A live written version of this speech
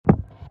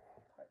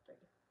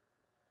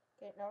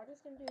Okay, now we're just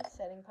gonna do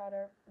setting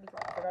powder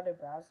because I forgot to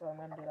brows, so I'm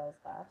gonna do those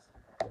last.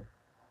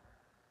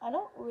 I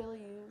don't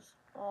really use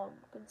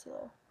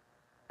concealer.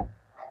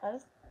 I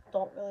just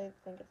don't really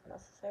think it's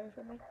necessary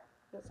for me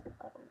because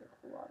I don't get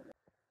a lot of it.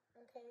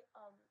 Okay,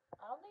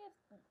 I don't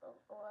think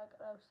it's like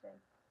I was saying.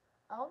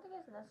 I don't think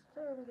it's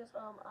necessary because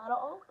I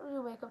don't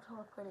do makeup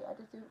to look pretty. I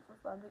just do it for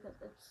fun because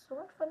it's so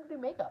much fun to do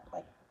makeup.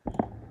 Like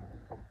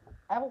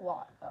I have a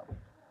lot though,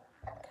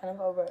 kind of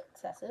over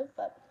excessive,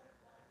 but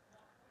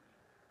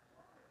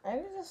I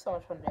think it's just so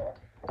much fun to do it.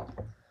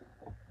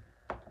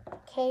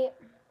 Okay,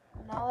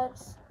 now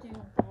let's do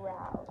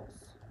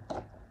brows.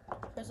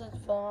 First, let's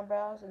fill my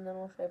brows, and then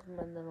we'll shape them,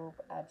 and then we'll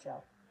add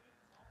gel.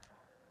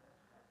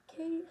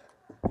 Okay.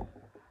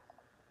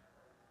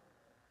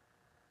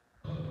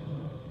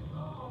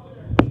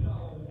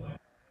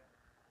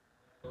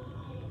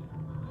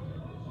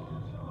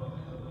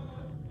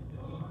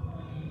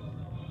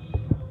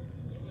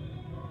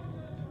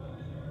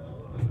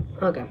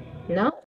 Okay. Now